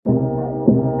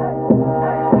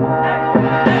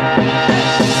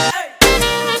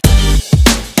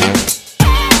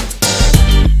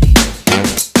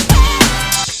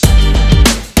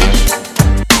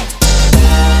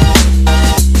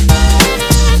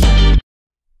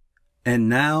And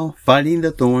now, Fighting the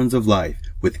Thorns of Life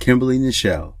with Kimberly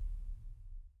Nichelle.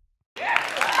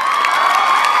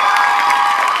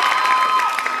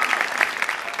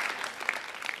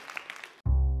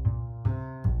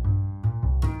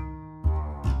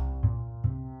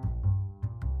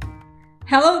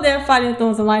 Hello there, Fighting the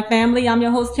Thorns of Life family. I'm your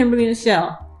host, Kimberly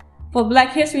Nichelle. For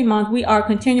Black History Month, we are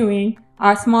continuing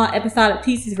our small episodic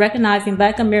pieces recognizing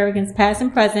Black Americans past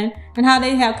and present and how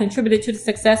they have contributed to the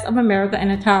success of America and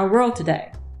the entire world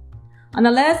today. On the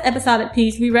last episodic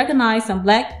piece, we recognized some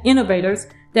Black innovators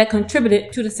that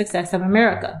contributed to the success of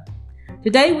America.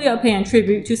 Today, we are paying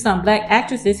tribute to some Black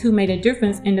actresses who made a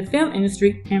difference in the film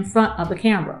industry in front of the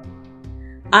camera.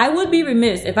 I would be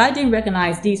remiss if I didn't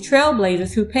recognize these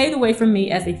trailblazers who paved the way for me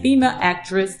as a female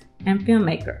actress and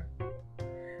filmmaker.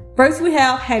 First, we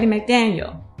have Hattie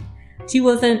McDaniel. She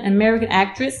was an American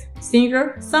actress,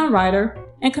 singer, songwriter,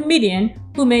 and comedian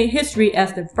who made history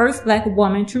as the first Black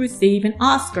woman to receive an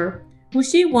Oscar when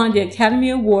she won the Academy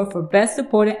Award for Best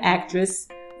Supporting Actress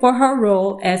for her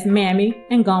role as Mammy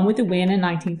in Gone with the Wind in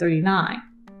 1939.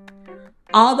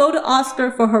 Although the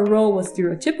Oscar for her role was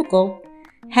stereotypical,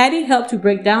 Hattie helped to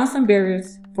break down some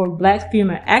barriers for Black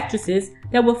female actresses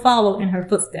that would follow in her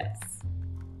footsteps.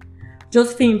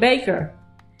 Josephine Baker,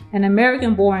 an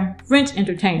American-born French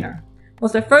entertainer,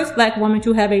 was the first Black woman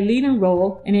to have a leading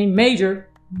role in a major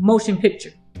motion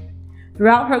picture.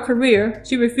 Throughout her career,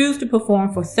 she refused to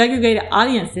perform for segregated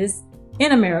audiences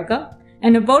in America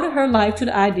and devoted her life to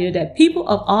the idea that people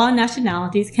of all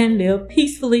nationalities can live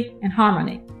peacefully in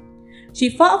harmony. She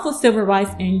fought for civil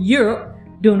rights in Europe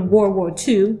during World War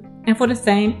II, and for the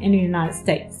same in the United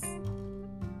States.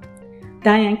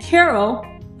 Diahann Carroll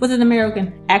was an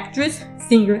American actress,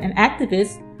 singer, and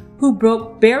activist who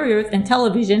broke barriers in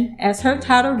television as her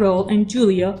title role in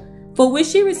Julia, for which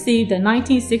she received the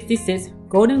 1966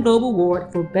 Golden Globe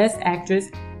Award for Best Actress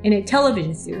in a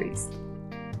Television Series.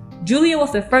 Julia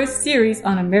was the first series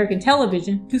on American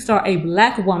television to star a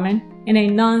Black woman in a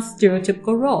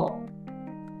non-stereotypical role.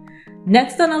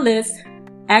 Next on the list,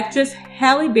 actress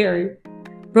Halle Berry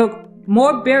broke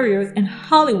more barriers in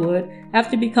Hollywood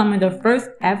after becoming the first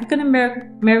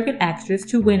African-American actress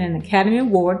to win an Academy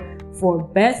Award for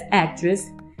Best Actress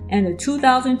in the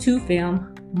 2002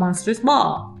 film Monsters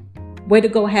Ball. Way to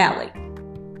go, Halle.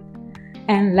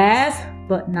 And last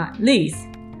but not least,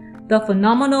 the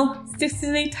phenomenal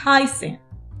Cicely Tyson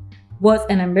was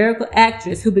an American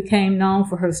actress who became known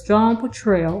for her strong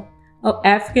portrayal of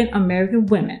African-American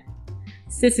women.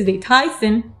 Cicely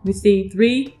Tyson received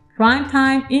 3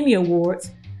 Primetime Emmy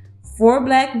Awards, 4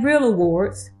 Black Reel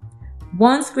Awards,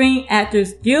 1 Screen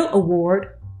Actors Guild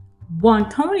Award, 1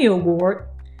 Tony Award,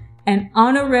 an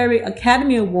Honorary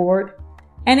Academy Award,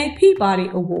 and a Peabody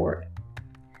Award.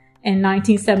 In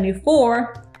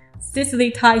 1974,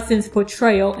 Cicely Tyson's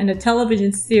portrayal in the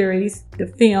television series, the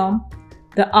film,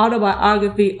 The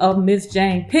Autobiography of Miss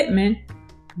Jane Pittman,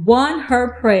 won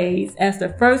her praise as the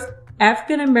first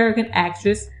African-American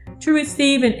actress to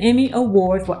receive an Emmy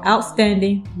Award for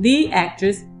Outstanding Lead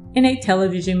Actress in a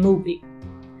Television Movie.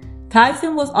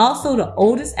 Tyson was also the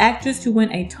oldest actress to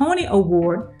win a Tony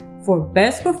Award for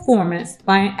Best Performance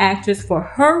by an Actress for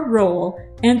her role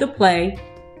in the play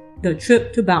The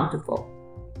Trip to Bountiful.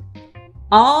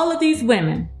 All of these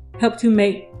women helped to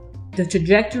make the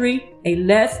trajectory a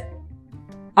less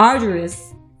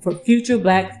arduous for future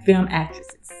Black film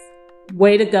actresses.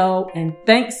 Way to go, and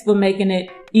thanks for making it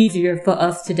easier for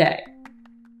us today.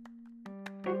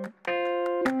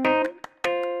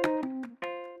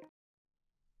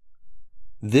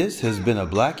 This has been a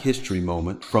Black History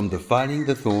Moment from the Fighting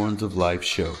the Thorns of Life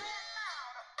show.